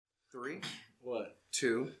3, What?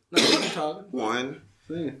 2, No, I'm talking. 1.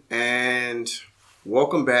 Yeah. And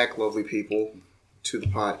welcome back, lovely people, to the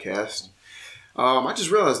podcast. I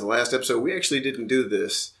just realized the last episode we actually didn't do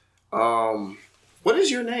this. What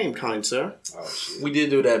is your name, kind sir? Oh, shit. We did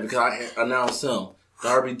do that because I announced him.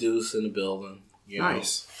 Darby Deuce in the building. You know.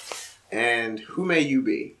 Nice. And who may you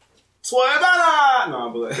be? Swervana!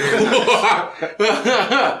 No,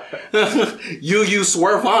 Yu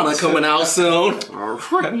Swervana coming out soon. All right.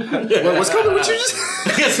 What's coming? What you just?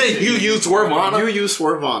 I said Yu Swervana. Yu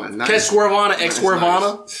Swervana. Nice. Catch Swervana, X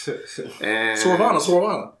Swervana. Nice. And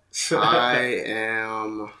Swervana. I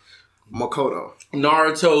am Makoto.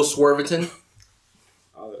 Naruto Swerviton.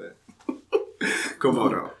 all of that.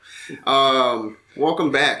 Komodo.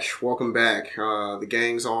 Welcome back. The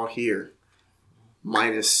gang's all here.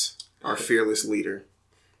 Minus our fearless leader,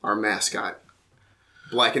 our mascot,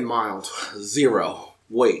 Black and Mild. Zero.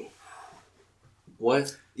 Wait.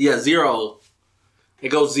 What? Yeah, Zero. It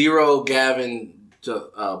goes Zero, Gavin,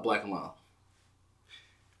 Black and Mild.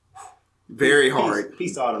 Very hard.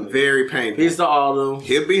 Peace to all them. Very painful. He's the Autumn.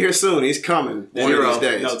 He'll be here soon. He's coming. One Zero. of these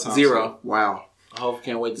days. No time. Zero. Wow. I hope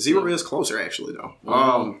can't wait to Zero see. is closer, actually, though.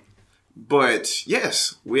 Mhm. But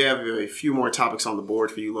yes, we have a few more topics on the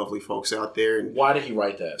board for you lovely folks out there in Why did he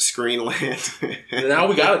write that? Screenland. Now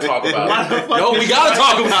we gotta talk about him. No, we gotta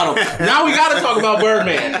talk about him. Now we gotta talk about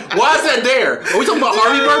Birdman. Why is that there? Are we talking about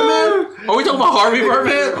Harvey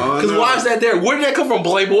Birdman? Because no. why is that there? Where did that come from,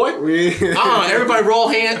 Playboy? Everybody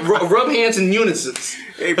rub hands in unison.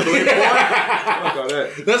 Hey, Playboy. Fuck all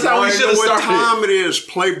that. That's how we should have What started. time it is,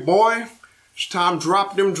 Playboy? It's time to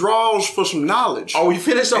drop them draws for some knowledge. Are we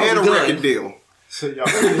finished or and a we record done? deal. So y'all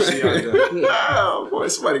finish it, y'all done. Oh, boy,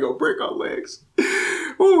 somebody gonna break our legs.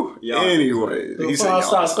 Woo. Y'all- Anyway, he said I'll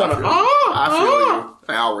y'all. start spinning. I feel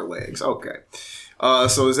you. Our legs. Okay.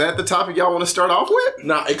 So is that the topic y'all want to start off with?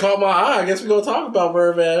 Nah, it caught my eye. I guess we're gonna talk about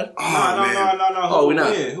Birdman. No. man. Who Oh, we would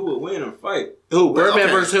not. win? Who would win a fight? Who? Birdman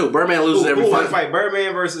okay. versus who? Birdman loses every Who would fight. fight?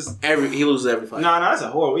 Birdman versus... He loses every fight. No, that's a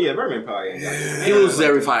horrible... Yeah, Birdman probably ain't got it. He loses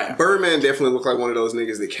every fight. Birdman definitely looked like one of those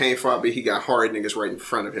niggas that can't fight, but he got hard niggas right in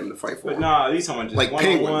front of him to fight for But him. nah, these talking about just Like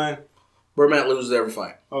one-on-one. Penguin. Birdman loses every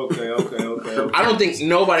fight. Okay. I don't think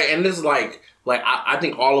nobody, and this is like I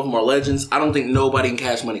think all of them are legends. I don't think nobody in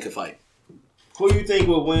Cash Money could fight. Who you think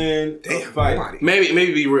would win a Damn, fight? nobody.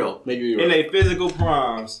 Maybe be real. In their physical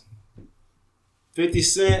primes, 50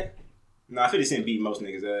 Cent... Nah, 50 Cent beat most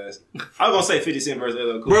niggas' ass. I was gonna say 50 Cent versus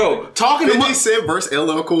LL Cool J. Bro, talking to 50 Cent versus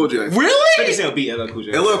LL Cool J. 50 really? Cent will beat LL Cool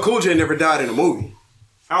J. LL Cool J never died in a movie.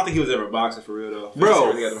 I don't think he was ever a boxer for real though. 50 Bro,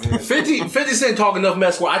 Cent really got them hands. 50 Cent talk enough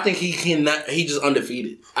mess where I think he cannot. He just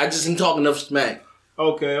undefeated. I just he talk enough smack.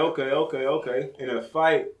 Okay. In a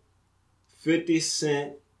fight, 50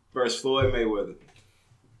 Cent versus Floyd Mayweather.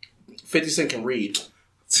 50 Cent can read.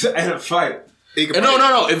 In a fight. He can And fight,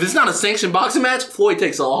 no. If it's not a sanctioned boxing match, Floyd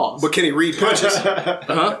takes a loss. But can he read punches?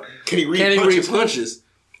 Huh? Can he read Can he punches? read punches?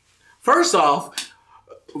 First off,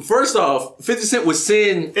 50 Cent would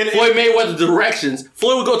send And- Floyd Mayweather directions.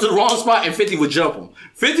 Floyd would go to the wrong spot and 50 would jump him.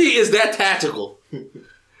 50 is that tactical.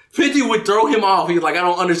 50 would throw him off. He's like, I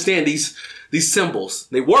don't understand these symbols.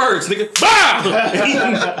 They words, nigga.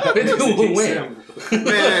 Bah! 50 would win.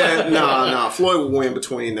 Man, nah. Floyd will win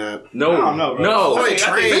between that. No, I don't know, bro. no. Floyd I think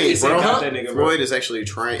trained, 50 Cent bro. got that nigga, bro. Floyd is actually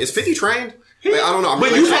trained. Is 50 trained? Like, I don't know.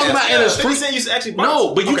 But you talking about in a 50 street? Cent used to actually box.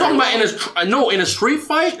 No, but you Okay. talking about in a street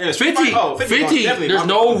fight? In a street 50, fight? Oh, 50 definitely there's box.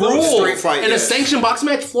 no rule. Street fight, in yes. a sanctioned boxing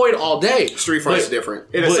match, Floyd all day. Street fight's But-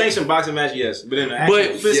 different. In a But- sanctioned boxing match, yes. But in an actual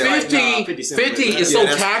But 50, fight, nah, 50 Cent 50 would win. is so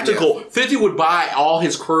that's- tactical. 50 would buy all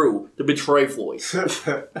his crew to betray Floyd.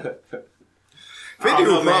 50 I don't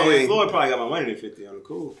know, would man. probably. Floyd probably got more money than 50 on the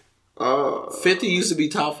cool. 50 used to be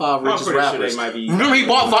top 5 I'm richest pretty sure rappers. they might be. Remember he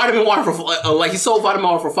bought vitamin water for he sold vitamin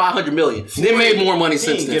water for $500 million. They made more money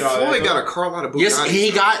since didn't get all then. that. Floyd got a car out of Bugatti. Yes, he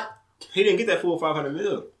got, He didn't get that full 500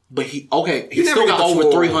 mil. but he still never got got the over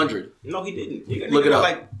full- 300. No, he didn't. He Look it got up.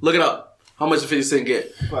 Like, Look it up. How much did 50 Cent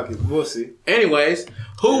get? fucking pussy. Anyways,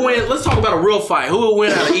 who win? Let's talk about a real fight. Who will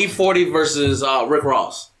win out of E40 versus Rick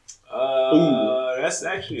Ross? That's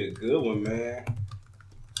actually a good one, man.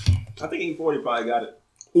 I think E40 probably got it.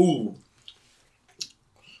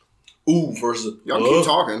 Ooh, versus Y'all keep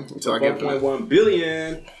talking until I get to it. 1.1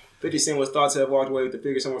 billion. 50 Cent was thought to have walked away with the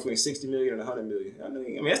figure somewhere between 60 million and 100 million. I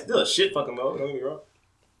mean, that's still a shit fucking load. Don't get me wrong.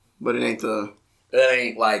 But it ain't the. It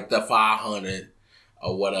ain't like the 500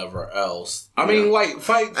 or whatever else. I mean, like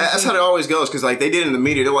fight. That's how it always goes, because like they did in the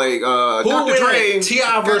media. They're like, Who Dr. win Dre T.I.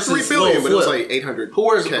 got versus 3 billion, Lil but it was Flip? like 800. Who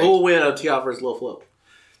will win a T.I. versus Lil Flip?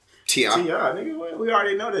 T.I. Nigga, we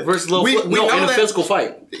already know that. Versus Lil We Flip. know No, in a that. physical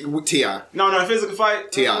fight. T.I. No, physical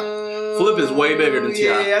fight. T.I. Flip is way bigger than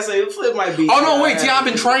T.I. Yeah, I say Flip might be. Oh no, wait, T.I.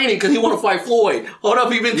 been training because he want to fight Floyd. Hold up,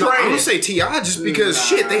 he been No, I'm training. gonna say T.I. just because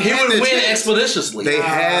shit, they He had would their win chance. expeditiously. They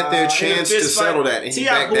had their chance to settle that, and he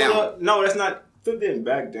T.I. backed pulled down. up. No, that's not. Flip didn't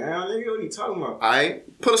back down, nigga. What are you talking about?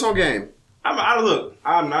 Alright, put us on game. I'm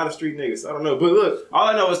not a street nigga, so I don't know. But look, all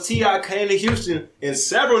I know is T.I. came to Houston, and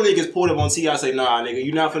several niggas pulled up on T.I. say, nah, nigga,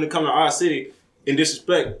 you not finna come to our city and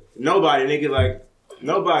disrespect nobody, nigga. Like,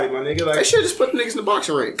 nobody, my nigga. They Like, should have just put the niggas in the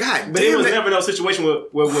boxing ring. God but damn it was that. never no situation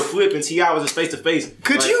where Flip and T.I. was just face to face.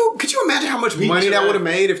 Could you imagine how much money that would have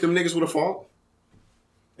made if them niggas would have fought?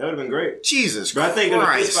 That would have been great. Jesus But I think in a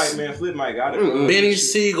Christ. fist fight, man, Flip might got it. Benny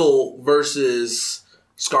Siegel versus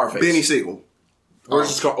Scarface. Benny Siegel.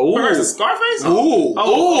 versus Scarface. Ooh. Versus Scarface?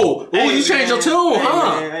 Ooh. Hey, You changed your man. tune, Hey,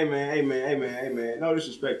 huh? man, hey, man. No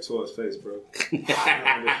disrespect towards face, bro.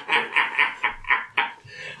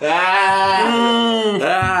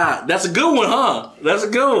 That's a good one, huh? That's a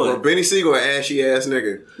good Bro, one. Benny Siegel, an ashy ass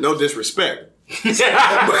nigga. No disrespect. No,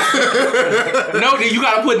 you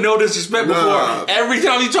gotta put no disrespect before Nah. every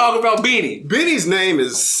time you talk about Beanie. Benny's name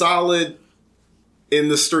is solid in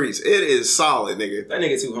the streets. It is solid, nigga. That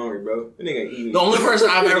nigga too hungry, bro. That nigga ain't eating. The only person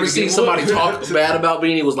I've That ever nigga seen get somebody more. talk bad about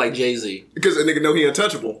Beanie was like Jay-Z. Because that nigga know he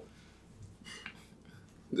untouchable.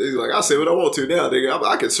 He's like, I'll say what I want to now, nigga.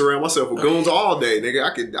 I could surround myself with goons all day, nigga.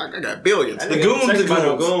 I got billions. That The nigga goons, protected the by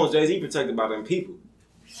no goons. goons. Jay-Z protected by them people.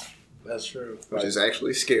 That's true. Which is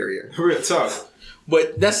actually scarier. Real talk.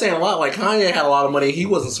 But that's saying a lot. Like Kanye had a lot of money. He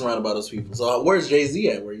wasn't surrounded by those people. So where's Jay-Z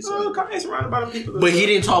at? Where you Oh, said? Kanye's surrounded by them people. But he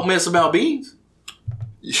didn't talk mess about Beans.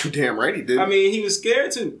 You damn right he did. I mean, he was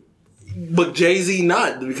scared to. But Jay-Z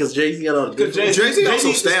not, because Jay-Z had a Because different... Jay-Z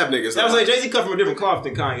also stabbed niggas. That was like Jay-Z cut from a different cloth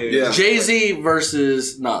than Kanye. Yeah. Jay-Z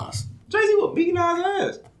versus Nas. Jay-Z was beating Nas'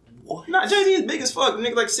 ass. What? Nah, Jay-Z is big as fuck. The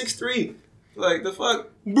nigga like 6'3". Like, the fuck?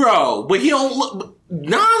 Bro, but he don't look...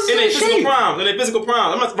 Nas In their is in physical shape. prime. In their physical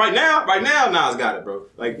prime. Right now, Nas got it, bro.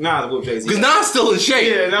 Like, Nas whooped Jay-Z. Because Nas still in shape.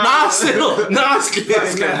 Yeah, Nas Nas still...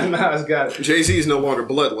 Nas got it. Jay-Z is no longer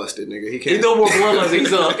bloodlusted, nigga. He can't. He's no more bloodless.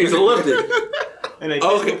 He's a lifted. In their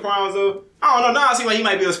physical Okay. primes, though. I don't know. Nas seems like he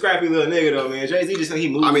might be a scrappy little nigga, though, man. Jay-Z just think he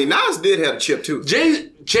moves. I mean, Nas did have a chip too.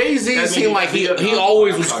 Jay-Z That seemed means like he- he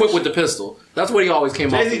always was quick with the pistol. That's what he always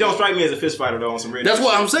came off. Jay-Z don't strike me as a fist fighter, though, on some real That's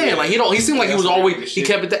what I'm shit. saying. Like he seemed like he was That's always real he shit.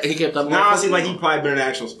 kept it. He kept that. Now I seem like he probably been in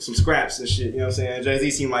action some scraps and shit. You know what I'm saying?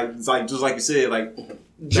 Jay-Z seemed like just like you said, like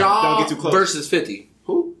Ja don't get too close. versus 50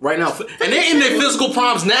 who? right now, and they're in their physical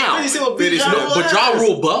primes now. 50 Cent would beat 50 Ja Cent. Rule But Ja ass.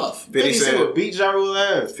 Rule buff. 50 Cent would beat Ja Rule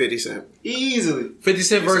ass 50 Cent. easily. 50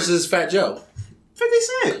 Cent versus Fat Joe. 50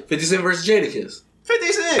 Cent. 50 Cent versus Jadakiss.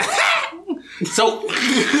 50 Cent. So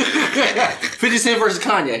 50 Cent versus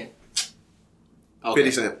Kanye. Okay.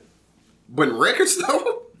 50 Cent. But in records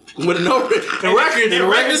though? With no the record. And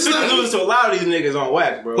records 50 though? loses to a lot of these niggas on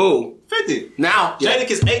wax, bro. Who 50. now? Yeah.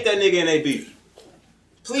 Jadakiss ate that nigga in they beef.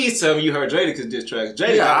 Please tell me you heard Jadakiss diss tracks. Jadakiss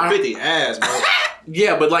Yeah, got I- 50 ass, bro.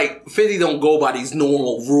 Yeah, but like 50 don't go by these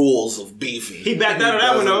normal rules of beefing. He backed out of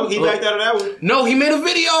that one, though. He backed out of that one. No, he made a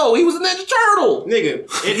video. He was a Ninja Turtle. Nigga.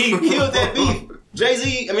 And he killed that beef.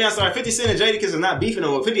 Jay-Z, 50 Cent and Jadakiss are not beefing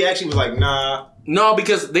no more. 50 actually was like, nah. No,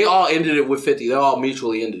 because they all ended it with 50. They all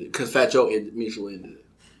mutually ended it. Because Fat Joe mutually ended it.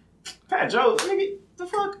 Fat Joe, nigga, the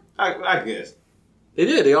fuck? I guess. They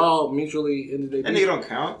did. They all mutually ended it. That nigga don't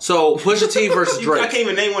count. So Pusha T versus I Drake. can't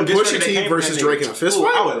even name one diss Pusha track that T came from versus that nigga. Drake in a fist Ooh,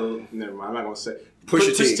 fight? I would, never mind, I'm not gonna say.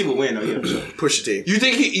 Pusha T. Pusha T would win though, yeah. Sure. Pusha T. You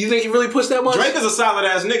think he really pushed that much? Drake is a solid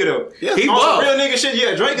ass nigga though. Yeah. He On buff. some real nigga shit,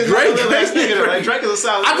 yeah. Drake is Drake- a real ass nigga though. Like Drake is a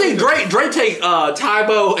solid. I think nigga. Drake take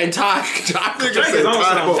Tybo and Ty. Drake is on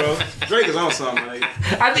something, bro. Drake is on something. Like,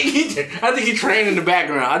 I think he trained in the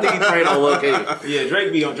background. I think he trained on location. yeah,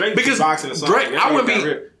 Drake be Because boxing or something. Drake, That I nigga would got be.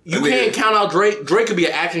 ripped. You That nigga- can't count out Drake. Drake could be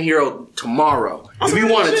an action hero tomorrow if some he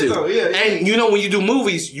real wanted shit, to. though, yeah. And you know when you do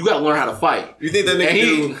movies, you got to learn how to fight. You think that nigga And he-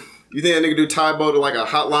 do? You think that nigga do Tybo to like a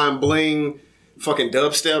Hotline Bling, fucking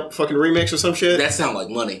dubstep, fucking remix or some shit? That sound like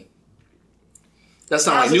money. That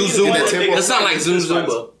sound like Honestly, new either one Zumba. of them niggas That sound like Zoom fist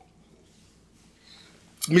fighters. Zumba.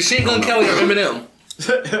 Machine Gun Kelly or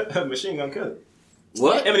Eminem? Machine Gun Kelly.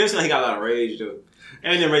 What? Eminem seemed like he got a lot of rage though.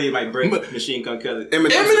 Eminem ready might break Machine Gun Kelly.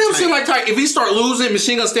 Eminem seemed like type. If he start losing,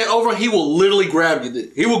 Machine Gun stand over, he will literally grab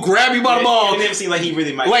you. He will grab you by the ball. Eminem seemed like he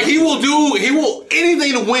really might. Like he will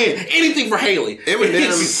anything to win, anything for Haley.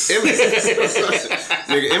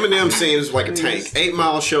 Nigga, Eminem seems like a tank. 8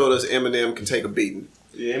 Mile showed us Eminem can take a beating.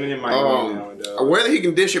 Yeah, Eminem might win now, dog. Whether he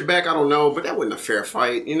can dish it back, I don't know, but that wasn't a fair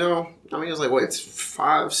fight, you know? I mean, it was like, what, it's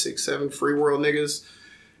 5, 6, 7 free world niggas.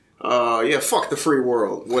 Yeah, fuck the free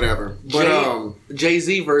world, whatever. But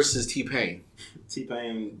Jay-Z versus T-Pain.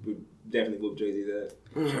 T-Pain would definitely whoop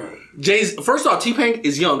Jay-Z's ass. First off, T-Pain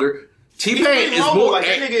is younger. T-Pain is mobile, more like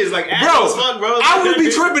that nigga is like bro. as fuck, bro. I would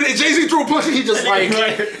be tripping if Jay-Z threw a punch and he just like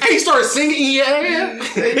and he started singing, yeah.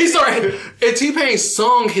 He started and T-Pain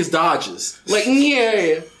sung his dodges. Like,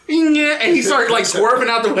 yeah. And he started like swerving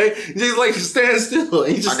out the way, just like stand still.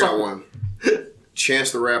 And he just I got one.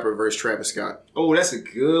 Chance the Rapper versus Travis Scott. Oh, that's a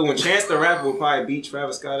good one. Chance the Rapper will probably beat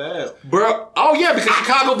Travis Scott ass. Bro, oh yeah, because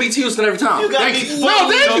Chicago beats Houston every time. Thank you. No,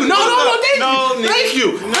 thank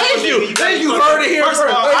you. Thank you. Heard it here first. First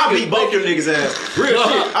of all, Thank I'll you. beat both them niggas' ass. Real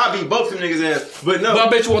shit. I'll beat both them niggas' ass. But no. But I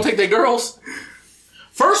bet you won't take their girls.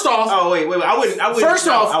 First off, Oh wait. I wouldn't. first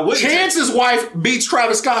I off, wouldn't Chance's wife beats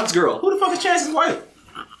Travis Scott's girl. Who the fuck is Chance's wife?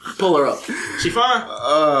 Pull her up. She fine.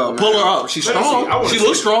 Pull her up. She's Let me see. I strong. wanna She see.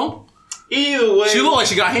 looks strong. Either way, She look like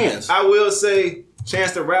she got hands. I will say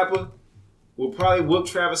Chance the Rapper will probably whoop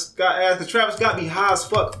Travis Scott ass because Travis Scott be high as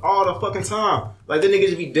fuck all the fucking time. Like, that nigga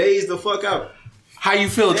just be dazed the fuck out. How you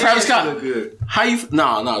feel, Damn, Travis she Scott? look good. How you?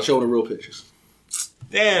 Nah. Show the real pictures.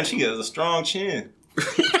 Damn, she has a strong chin.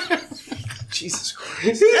 Jesus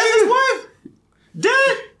Christ. That's his wife.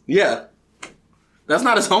 Dead. Yeah, that's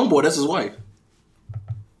not his homeboy. That's his wife.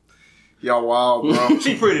 Y'all wild, bro.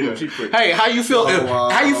 She pretty though. She pretty. Hey, how you feel?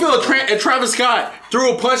 How you feel? If Travis Scott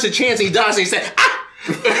threw a punch at Chance and he dies and he said, "Ah!"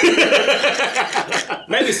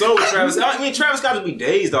 Maybe so with Travis. I mean, Travis Scott just be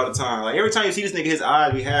dazed all the time. Like, every time you see this nigga, his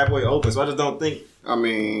eyes be halfway open. So I just don't think. I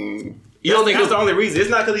mean, You don't think That's the only reason. It's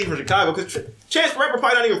not because he's from Chicago. Because Chance the Rapper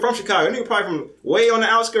probably not even from Chicago. That nigga probably from way on the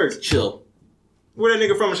outskirts. chill? Where that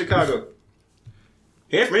nigga from in Chicago?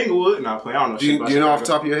 He from Inglewood. Nah, play. I don't know. do shit you, about do you know off Chicago.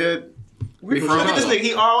 the top of your head? He from Look at this nigga.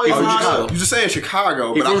 He always He from lies Chicago. up. You just saying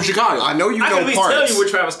Chicago, He but from Chicago. I know you I know can at least parts. tell you where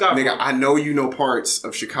Travis Scott Nigga, from. I know you know parts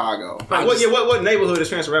of Chicago. Like, what neighborhood is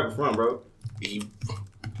Chance the Rapper from, bro?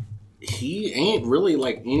 He ain't really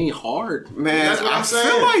like any hard. Man, That's what I'm I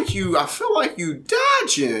saying. feel like you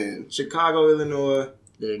dodging. Chicago, Illinois.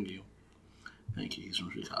 Thank you. He's from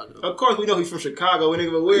Chicago. Of course, we know he's from Chicago.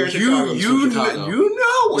 Nigga, but where in You Chicago? Chicago. you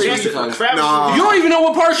know where Chance you- Chicago. Travis. Nah. You don't even know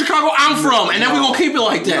what part of Chicago I'm from, and then we gonna keep it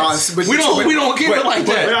like that. Nah, but- we don't keep it like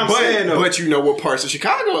but that. I'm saying, though. But you know what parts of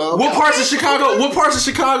Chicago are. What parts of Chicago? What parts of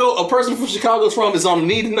Chicago a person from Chicago is from is on a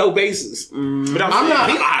need to know basis. But I'm saying, not.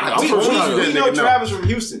 we- I'm we, from we, Chicago. we know Nigga, no. Travis from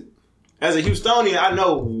Houston. As a Houstonian, I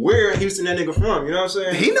know where in Houston that nigga from. You know what I'm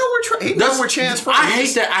saying? He know where Chance from. I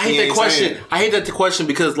hate that. I He hate that ain't question. saying. I hate that the question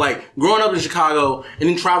because like growing up in Chicago and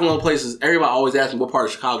then traveling other places, everybody always asked me what part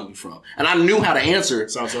of Chicago you from, and I knew how to answer.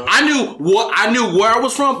 Southside. I knew where I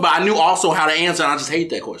was from, but I knew also how to answer, and I just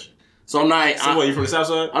hate that question. So I'm not. So what, you from the South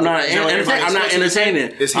Side? I'm not. Is that what everybody I'm not expects you to say?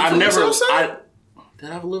 entertaining. Is he I've from the never. South Side?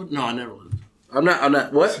 Did I ever live? No, I never lived. I'm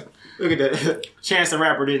not. What? Look at that. Chance the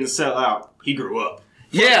Rapper didn't sell out. He grew up.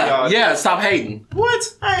 Yeah. y'all. Stop hating. What?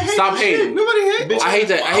 I hate Stop this shit. hating. Nobody hate. Bitch, I hate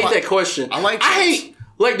that. I hate that question. I like I Chance. hate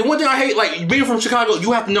like the one thing I hate like being from Chicago.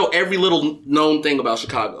 You have to know every little known thing about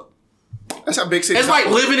Chicago. That's how big city. It's like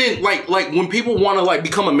living in like when people want to like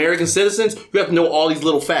become American citizens, you have to know all these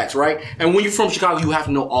little facts, right? And when you're from Chicago, you have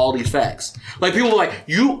to know all these facts. Like people are like,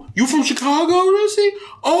 you from Chicago, Lucy?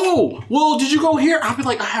 Oh, well, did you go here? I'll be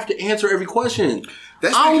like, I have to answer every question.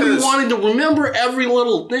 That's I don't be because- wanting to remember every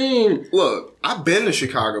little thing. Look, I've been to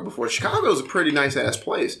Chicago before. Chicago's a pretty nice ass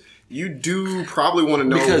place. You do probably want to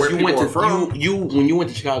know Because where you people went are to from. you when you went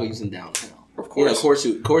to Chicago, you was in downtown. Of course. Yeah, of course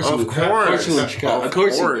you in Chicago. Of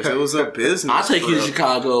course you. It was a business. I'll take you to trip.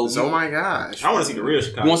 Chicago. Oh my gosh. I want to see the real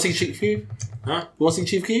Chicago. You want to see Chief Keef? Huh? You want to see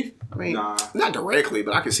Chief Keef? I mean, Nah. not directly,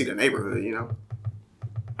 but I can see the neighborhood. You know.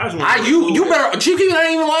 I just want to see You food. better Chief Keef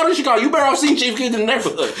ain't even allowed in Chicago. You better off seeing Chief Keef in the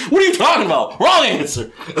neighborhood. What are you talking about? Wrong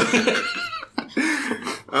answer.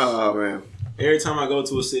 Oh man. Every time I go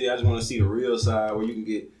to a city, I just want to see the real side where you can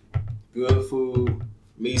get good food,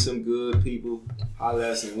 meet some good people, holler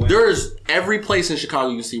at some women. There's every place in Chicago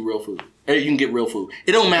you can see real food. You can get real food.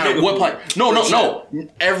 It don't matter Nigga what food. place. No.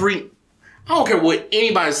 Every. I don't care what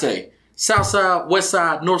anybody say. South side, west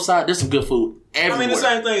side, north side. There's some good food I everywhere. mean, the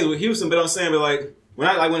same thing with Houston, but I'm saying, but like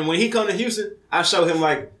when he come to Houston, I show him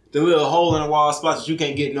like the little hole in the wall spots that you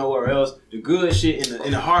can't get nowhere else. The good shit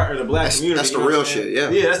in the heart of the black community. that's the you know what real I'm saying? shit, yeah.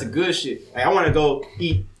 Yeah, that's the good shit. Like, I want to go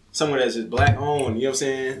eat somewhere that's just black owned. You know what I'm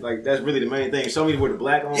saying? Like that's really the main thing. Show me where the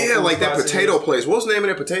black owned. Yeah, food like that spots potato is. place. What was the name of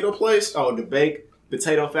that potato place? Oh, the baked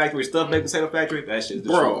potato factory, stuffed baked potato factory. That shit's the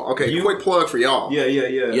Bro, shit. okay, You- quick plug for y'all. Yeah.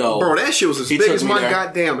 Yo. Bro, that shit was as He big took as me my there.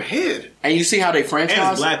 goddamn head. And you see how they franchise?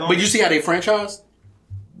 And it's black owned. But you see how they franchise?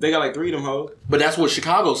 They got like 3 of them hoes. But that's what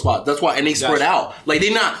Chicago spot. That's why, and they spread Gotcha. out. Like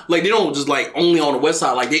they not, like they don't just like only on the west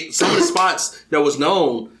side. Like some of the spots that was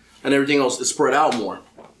known and everything else is spread out more.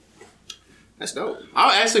 That's dope.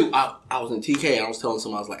 I was in TK and I was telling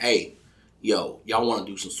someone, I was like, hey, yo, y'all want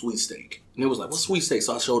to do some sweet steak? And it was like, what's sweet steak?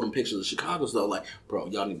 So I showed them pictures of Chicago stuff. Like, bro,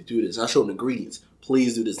 y'all need to do this. And I showed them ingredients.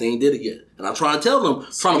 Please do this. They ain't did it yet. And I'm trying to tell them,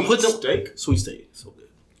 trying to put them. Sweet steak. So good.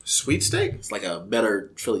 Sweet steak? It's like a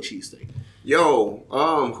better Philly cheesesteak. Yo,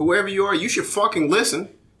 whoever you are, you should fucking listen.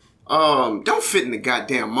 Don't fit in the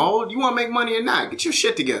goddamn mold. You want to make money or not? Get your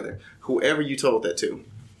shit together. Whoever you told that to.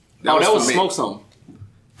 That was Smoke Some.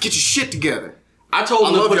 Get your shit together. I told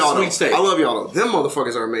them to put y'all sweet steak. I love y'all though. Them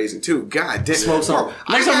motherfuckers are amazing too. God damn. Smoke Some.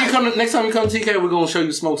 Next time you come to TK, we're gonna show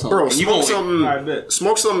you Smoke Some. Bro,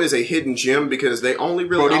 Smoke Some is a hidden gem because they only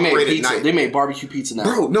really operate at night. They made barbecue pizza now.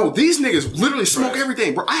 Bro, no, these niggas literally smoke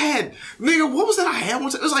everything. Bro, what was that I had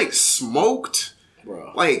once? It was like smoked,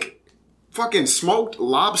 bro. Like fucking smoked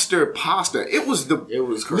lobster pasta. It was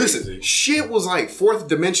crazy. Listen, shit was like fourth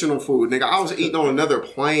dimensional food, nigga. I was eating on another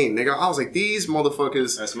plane, nigga. I was like, these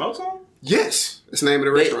motherfuckers. That Smoke Some? Yes, it's the name of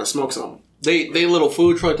the restaurant. Smoke Some. They little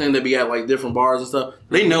food truck thing. They be at like different bars and stuff.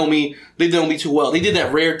 They know me. They know me too well. They did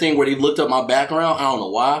that rare thing where they looked up my background. I don't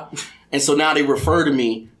know why, and so now they refer to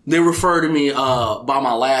me. They refer to me by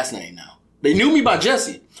my last name now. They knew me by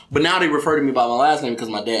Jesse, but now they refer to me by my last name because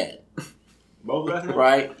my dad. Both last names?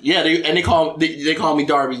 Right? Yeah, they call me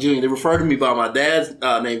Darby Jr. They refer to me by my dad's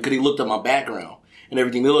name because he looked up my background and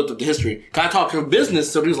everything. They looked up the history. Cause I talked to business,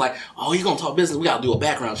 so he was like, "Oh, you gonna talk business? We gotta do a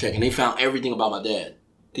background check." And they found everything about my dad.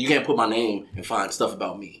 Cause you can't put my name and find stuff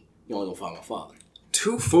about me. You only gonna find my father.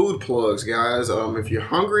 2 food plugs, guys. If you're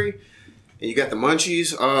hungry and you got the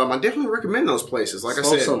munchies, I definitely recommend those places. Like I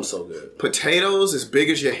said, something so good. Potatoes as big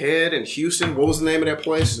as your head in Houston. What was the name of that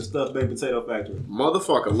place? The Stuffed Baked Potato Factory.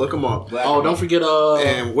 Motherfucker, look them up. Don't forget.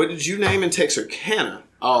 And what did you name in Texarkana?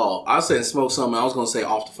 Oh, I said Smoke Something. I was gonna say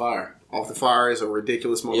Off the Fire. Off the Fire is a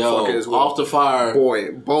ridiculous motherfucker as well. Off the Fire.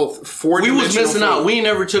 Boy, both 4 We was missing out. We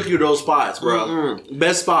never took you to those spots, bro. Mm-mm.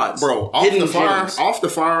 Best spots. Bro, Off the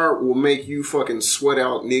Fire will make you fucking sweat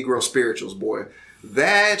out Negro spirituals, boy.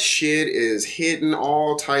 That shit is hitting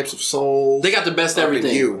all types of souls. They got the best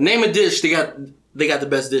everything. Name a dish, they got the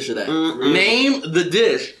best dish of that. Mm-mm. Name the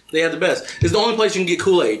dish, they have the best. It's the only place you can get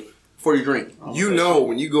Kool-Aid for your drink. You know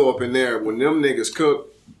when you go up in there, when them niggas cook,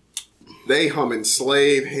 they humming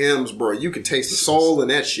slave hymns, bro. You can taste the soul in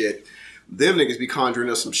that shit. Them niggas be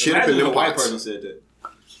conjuring us some shit up in them white pots. person said that.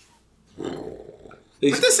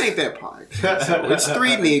 But this ain't that podcast. So it's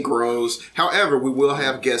 3 Negroes. However, we will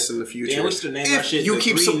have guests in the future. Damn, what's the name of if shit? You The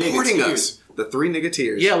keep 3 supporting nigga us. The 3 nigga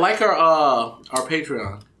tiers. Yeah, like our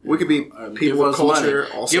Patreon. We could be people of culture.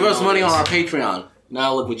 Also give us money on our Patreon.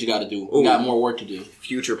 Now look what you got to do. We got more work to do.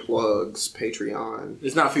 Future plugs, Patreon.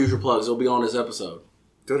 It's not future plugs. It'll be on this episode.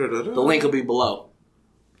 The link will be below.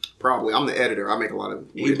 Probably. I'm the editor. I make a lot of...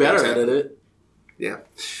 You better edit it. Yeah.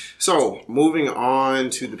 So, moving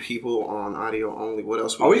on to the people on audio only. What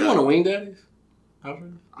else? Are we going to Wing Daddies? I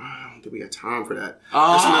don't think we got time for that.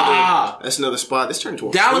 Ah! That's another spot. This turned into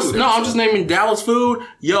a Dallas. food No, episode. I'm just naming Dallas food.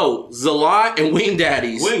 Yo, Zalat and Wing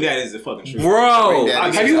Daddies. Wing Daddies is the fucking truth. Bro,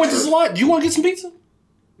 Daddies have you went to Zalat? Do you want to get some pizza?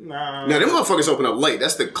 Nah. Now, them motherfuckers open up late.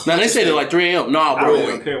 That's the Now, they say they're like 3 a.m. Nah, I bro. really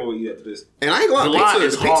don't care what we eat after this. And I ain't gonna lie, Zalat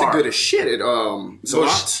is pizza hard. good as shit at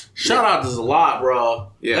Zalat. Shout out to Zalat,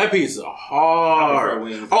 bro. Yeah. That pizza I hard. prefer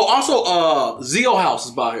wings. Oh, also, Zio House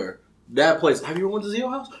is by here. That place. Have you ever went to Zio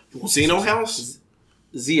House? Zeno House?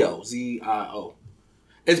 Zio, Z-I-O.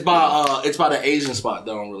 It's by the Asian spot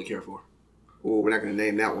that I don't really care for. Oh, we're not gonna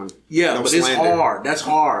name that one. Yeah, No but it's slander. hard. That's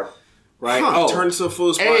hard. Right? Huh, turn into a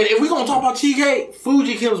food spot. And if we're going to talk about TK,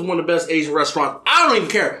 Fuji Kim's is one of the best Asian restaurants. I don't even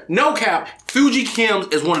care. No cap. Fuji Kim's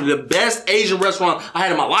is one of the best Asian restaurants I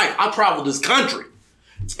had in my life. I traveled this country.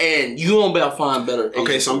 And you won't be able to find better Asian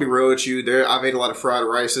Okay, so I'm gonna be real with you. I've ate a lot of fried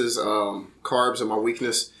rices. Carbs are my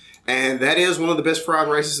weakness. And that is one of the best fried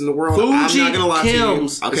rices in the world. Fuji I'm not gonna lie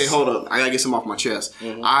Kim's to you. Okay, hold up. I gotta get some off my chest.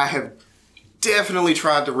 Mm-hmm. I have definitely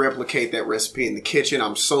tried to replicate that recipe in the kitchen.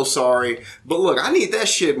 I'm so sorry. But look, I need that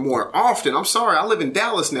shit more often. I'm sorry. I live in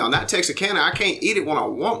Dallas now, not Texarkana. I can't eat it when I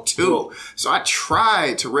want to. So I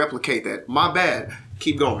tried to replicate that. My bad.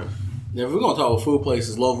 Keep going. If we're going to talk about food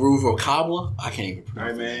places, Low Roof or Cobbler, I can't even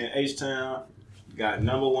pronounce All right, man. H-Town got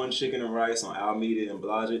 #1 chicken and rice on Alameda and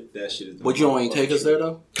Blodgett. That shit is... But you don't even take us there,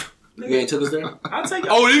 though? You ain't took us there? I'll take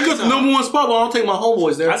Oh, you got the #1 spot, but I don't take my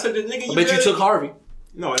homeboys there. I said the nigga I bet you took Harvey.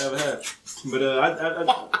 No, I never have. But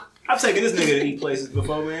I've taken this nigga to eat places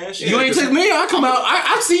before, man. Shit. You ain't took me. I come out.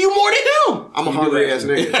 I see you more than him. I'm a hungry ass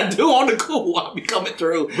nigga. I do on the cool. I be coming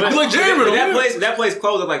through. But You like Jeremy. that place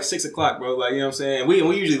closed at like 6 o'clock, bro. Like, you know what I'm saying? We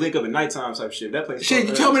usually link up at nighttime type shit. That place. Shit,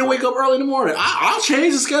 you tell me to wake up early in the morning. I'll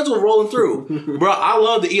change the schedule rolling through. Bro, I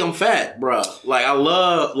love to eat. I'm fat, bro. Like, I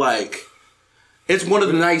love, like, it's one of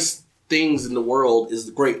the nice things in the world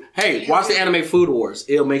is great. Hey, watch the anime Food Wars.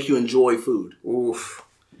 It'll make you enjoy food. Oof.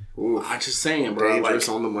 I'm just saying, bro. Dangerous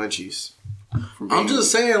Like, on the munchies. I'm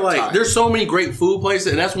just saying, like, there's so many great food places,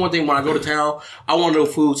 and that's one thing when I go to town, I want to know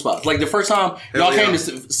food spots. Like, the first time y'all came to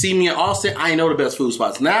see me in Austin, I ain't know the best food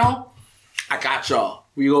spots. Now, I got y'all.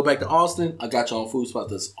 When you go back to Austin, I got y'all on food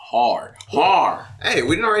spots that's hard. Hard. Hey,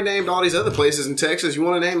 we done already named all these other places in Texas. You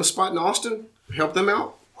want to name a spot in Austin? Help them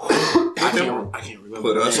out? I can't remember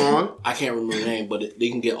Put the us name. on? I can't remember the name, but they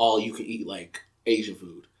can get all you can eat, like, Asian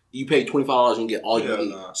food. You pay $25, you can get all you can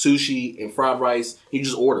eat. Sushi and fried rice. You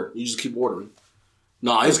just order. You just keep ordering.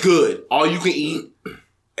 Nah, it's good. All you can eat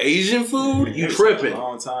Asian food, you tripping. A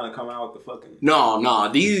long time to come out with the fucking.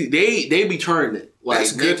 No, they be turning it. Like,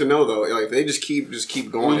 That's good to know though. Like they just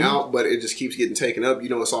keep going out, but it just keeps getting taken up. You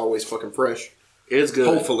know, it's always fucking fresh. It's good.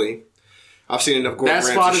 Hopefully, I've seen enough Gordon That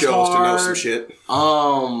spot Ramsay is shows to know hard. some shit.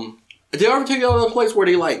 Did I ever take you to a place where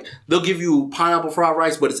they'll give you pineapple fried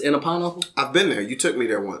rice, but it's in a pineapple? I've been there. You took me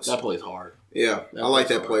there once. That place hard. Yeah, I like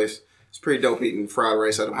that place. It's pretty dope eating fried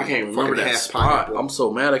rice out of I can't remember that spot. pineapple. I'm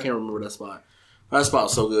so mad I can't remember that spot. That spot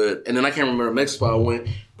was so good. And then I can't remember the next spot I went.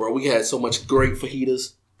 Bro, we had so much great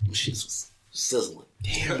fajitas. Them shits was sizzling.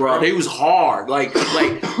 Damn, bro, they was hard. Like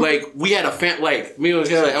we had me and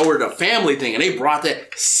I ordered a family thing and they brought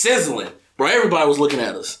that sizzling. Bro, everybody was looking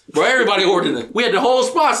at us. Bro, everybody ordered it. We had the whole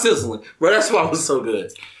spot sizzling. Bro, that spot was so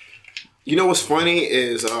good. You know what's funny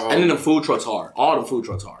is... and then the food trucks hard. All the food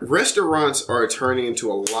trucks hard. Restaurants are turning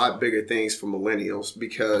into a lot bigger things for millennials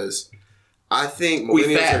because I think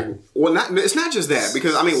millennials are... Well, it's not just that.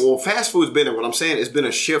 Because, fast food's been... What I'm saying, it's been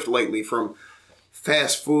a shift lately from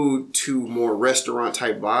fast food to more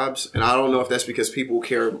restaurant-type vibes. And I don't know if that's because people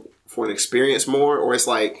care for an experience more, or it's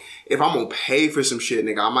like, if I'm going to pay for some shit,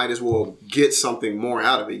 nigga, I might as well get something more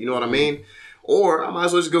out of it. You know what I mean? Or I might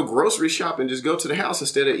as well just go grocery shop and just go to the house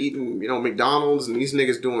instead of eating, McDonald's and these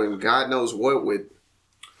niggas doing God knows what with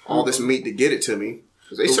all this meat to get it to me.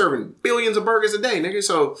 Because they serving billions of burgers a day, nigga.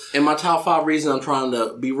 So, in my top 5 reasons I'm trying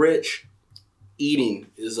to be rich, eating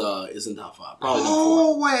is in top 5. Probably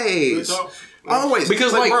number 4. Always.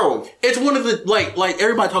 Because bro, it's one of the like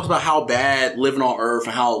everybody talks about how bad living on Earth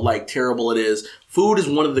and how terrible it is. Food is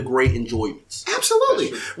one of the great enjoyments.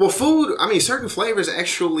 Absolutely. Well, food. Certain flavors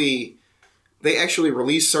actually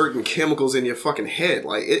release certain chemicals in your fucking head.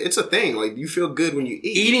 Like it's a thing. Like you feel good when you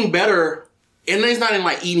eat. Eating better, and it's not in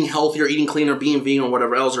eating healthier, eating cleaner, being vegan or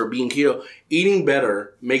whatever else, or being keto. Eating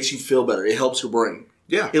better makes you feel better. It helps your brain.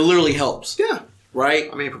 Yeah. It literally helps. Yeah.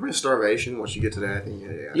 Right? Prevent starvation once you get to that. I think,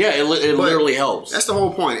 yeah, it literally helps. That's the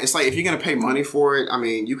whole point. It's like if you're going to pay money for it,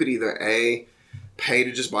 you could either A, pay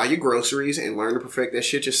to just buy your groceries and learn to perfect that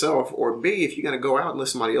shit yourself, or B, if you're going to go out and let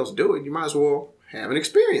somebody else do it, you might as well have an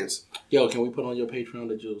experience. Yo, can we put on your Patreon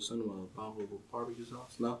that you'll send them a bottle of barbecue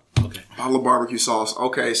sauce? No? Okay. Bottle of barbecue sauce.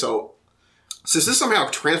 Okay, so since this somehow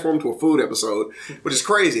transformed to a food episode, which is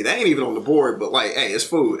crazy, that ain't even on the board, but hey, it's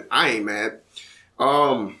food. I ain't mad.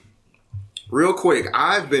 Real quick,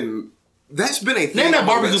 that's been a thing. Name that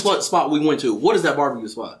barbecue spot we went to. What is that barbecue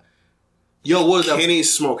spot? Yo, what is that?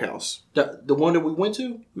 Kenny's Smokehouse. The one that we went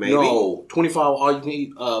to? Maybe. No. 25 all you can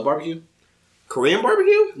eat barbecue? Korean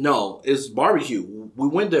barbecue? No, it's barbecue. We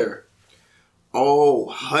went there. Oh,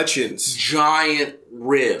 Hutchins. Giant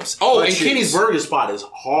ribs. Oh, Hutchins. And Kenny's burger spot is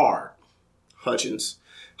hard.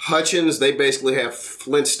 Hutchins, they basically have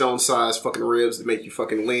Flintstone-sized fucking ribs that make you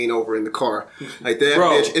fucking lean over in the car. Like that, Bro.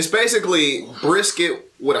 bitch. It's basically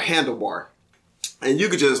brisket with a handlebar. And you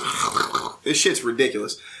could just... This shit's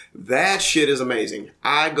ridiculous. That shit is amazing.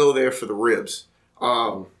 I go there for the ribs.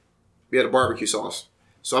 We had a barbecue sauce.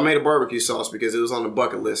 So I made a barbecue sauce because it was on the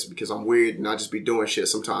bucket list because I'm weird and I just be doing shit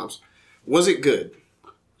sometimes. Was it good?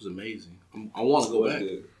 It was amazing. I want to go back.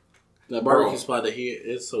 Good. That barbecue spot that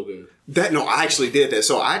it's so good. I actually did that.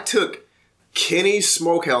 So I took Kenny's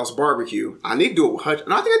Smokehouse barbecue. I need to do it with Hutchins.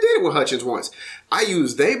 And I think I did it with Hutchins once. I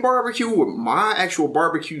used their barbecue with my actual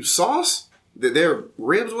barbecue sauce, their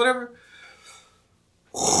ribs, whatever.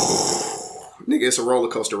 Nigga, it's a roller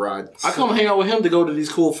coaster ride. I come hang out with him to go to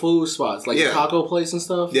these cool food spots, like the taco place and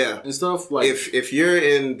stuff. Yeah. And stuff. Like if you're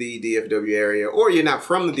in the DFW area or you're not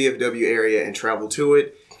from the DFW area and travel to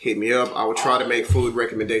it, hit me up. I will try to make food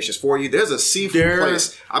recommendations for you. There's a seafood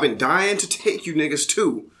place I've been dying to take you niggas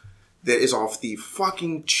to that is off the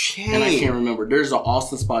fucking chain. And I can't remember. There's an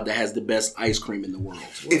Austin spot that has the best ice cream in the world.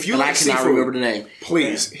 If you and like I cannot seafood, remember the name.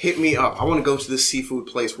 Please hit me up. I want to go to this seafood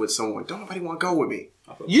place with someone. Don't nobody want to go with me.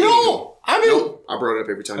 You know, Nope. I brought it up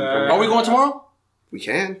every time you come. Are we going tomorrow? We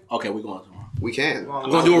can. Okay, we're going tomorrow. We can.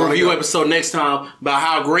 I'm gonna do a review episode next time about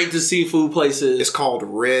how great the seafood place is. It's called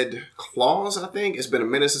Red Claws, I think. It's been a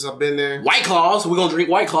minute since I've been there. White Claws. We're gonna drink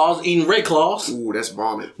White Claws, eating Red Claws. Ooh, that's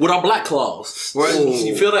vomit. With our Black Claws. What?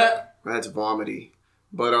 You feel that? That's vomity.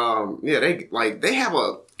 But yeah, they have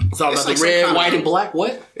a. It's all about the red, white, and black.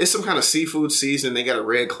 What? It's some kind of seafood seasoning. They got a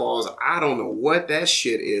Red Claws. I don't know what that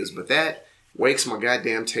shit is, but that wakes my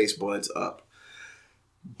goddamn taste buds up.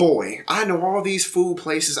 Boy, I know all these food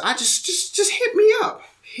places. I just hit me up.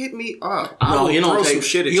 Hit me up. No, he don't throw take some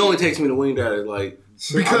shit at he you. only takes me to Wing Daddy like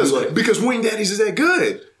because Wing Daddy's is that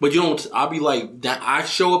good. But you don't. I'll be like, I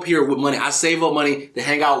show up here with money. I save up money to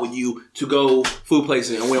hang out with you to go food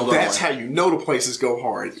places, and we don't go. That's how you know the places go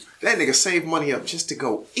hard. That nigga saved money up just to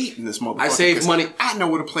go eat in this motherfucker. I save money. I know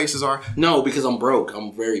where the places are. No, because I'm broke.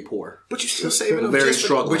 I'm very poor. But you still saving up. Very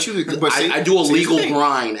struggling. I do a legal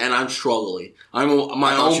grind, and I'm struggling. I'm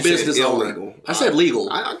my own business owner. I said legal.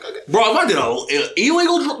 Bro, if I did an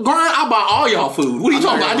illegal grind, I'd buy all y'all food. What are you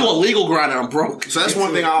talking about? I do a legal grind and I'm broke. So that's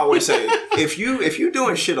one thing I always say. If you're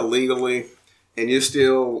doing shit illegally and you're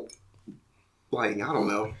still like, I don't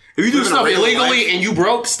know. If you do stuff illegally and you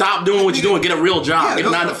broke, stop doing what you're doing. Get a real job. Get a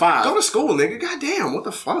 9 to 5. Go to school, nigga. Goddamn, what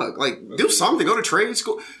the fuck? Like, do something. Go to trade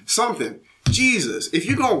school. Something. Jesus. If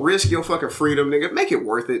you're gonna risk your fucking freedom, nigga, make it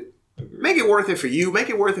worth it. Make it worth it for you. Make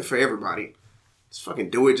it worth it for everybody. Just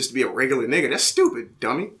fucking do it just to be a regular nigga. That's stupid,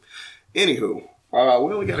 dummy. Anywho,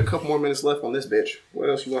 we only got a couple more minutes left on this bitch. What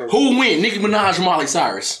else you want to... Who win? Nicki Minaj or Miley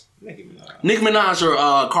Cyrus? Nicki Minaj or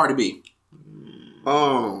Cardi B?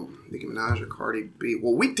 Nicki Minaj or Cardi B.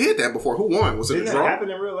 Well, we did that before. Who won? Was it a draw? Did that happen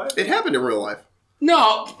in real life? It happened in real life.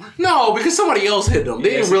 No, because somebody else hit them. They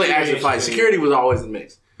didn't really actually fight. Security was always in the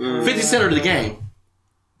mix. 50 Cent of the game.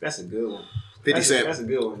 That's a good one. 50 Cent. That's a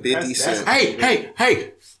good one. 50 Cent.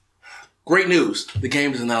 Hey. Great news. The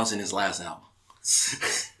Game is announcing his last album.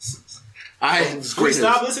 We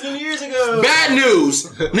stopped listening years ago. Bad news.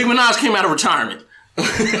 Nicki Minaj came out of retirement.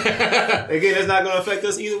 Again, that's not going to affect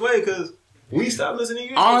us either way because we stopped listening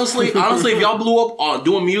years Honestly, if y'all blew up on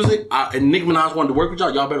doing music and Nicki Minaj wanted to work with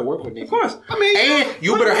y'all better work with Nicki. Of course. I mean, and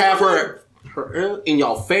you better have her in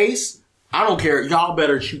y'all face. I don't care. Y'all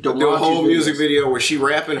better shoot the do a whole music video where she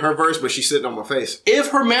rapping her verse, but she's sitting on my face.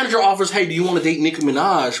 If her manager offers, hey, do you want to date Nicki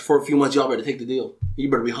Minaj for a few months? Y'all better take the deal. You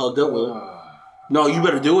better be hugged up with her. No, you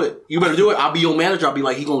better do it. I'll be your manager. I'll be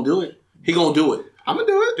like, he gonna do it. He gonna do it. I'm gonna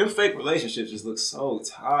do it. Them fake relationships just look so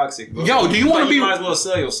toxic, bro. Yo, do you want to be? You might as well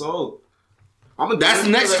sell your soul. That's the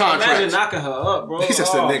next contract. Imagine knocking her up, bro. That's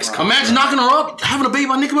the next contract. Imagine knocking her up, having a baby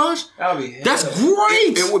by Nicki Minaj. That would be hell. That's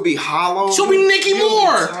great. It would be hollow. She'll be Nicki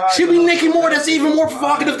Moore. She'll be Nicki Moore. That's even more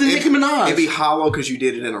provocative than Nicki Minaj. It'd be hollow because you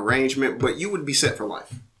did it in arrangement, but you would be set for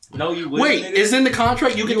life. No, you wouldn't. Wait, is in the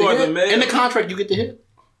contract you get to hit? In the contract you get to hit?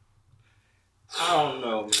 I don't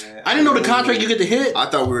know, man. I didn't know the contract you get to hit. I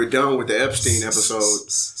thought we were done with the Epstein episode.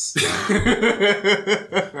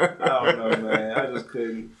 I don't know, man. I just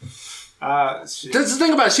couldn't. Shit. That's the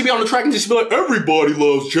thing about it. She be on the track and just be like, everybody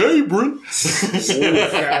loves Jabrin.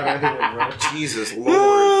 Jesus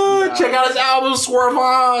Lord. Check out his album,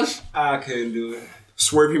 Swervage. I couldn't do it.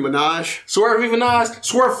 Swervy Minaj. Swervy Minaj.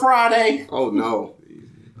 Swerve Friday. Oh no.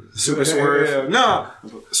 Super Swerve. No.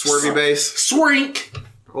 Swervy Bass. Swerink.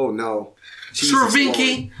 Oh no.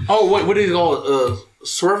 Swervinky. Oh, what do you call it?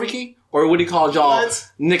 Swervinky? Or what do you call y'all?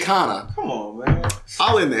 Nikana. Come on, man.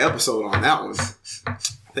 I'll end the episode on that one.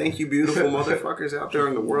 Thank you, beautiful motherfuckers out there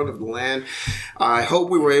in the world of the land. I hope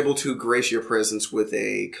we were able to grace your presence with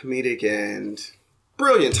a comedic and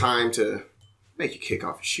brilliant time to make you kick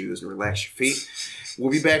off your shoes and relax your feet.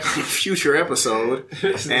 We'll be back on a future episode.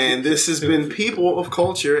 And this has been People of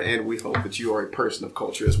Culture, and we hope that you are a person of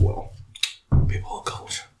culture as well. People of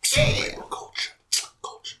culture. People of culture.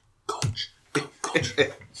 Culture. Culture.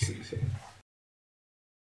 Culture.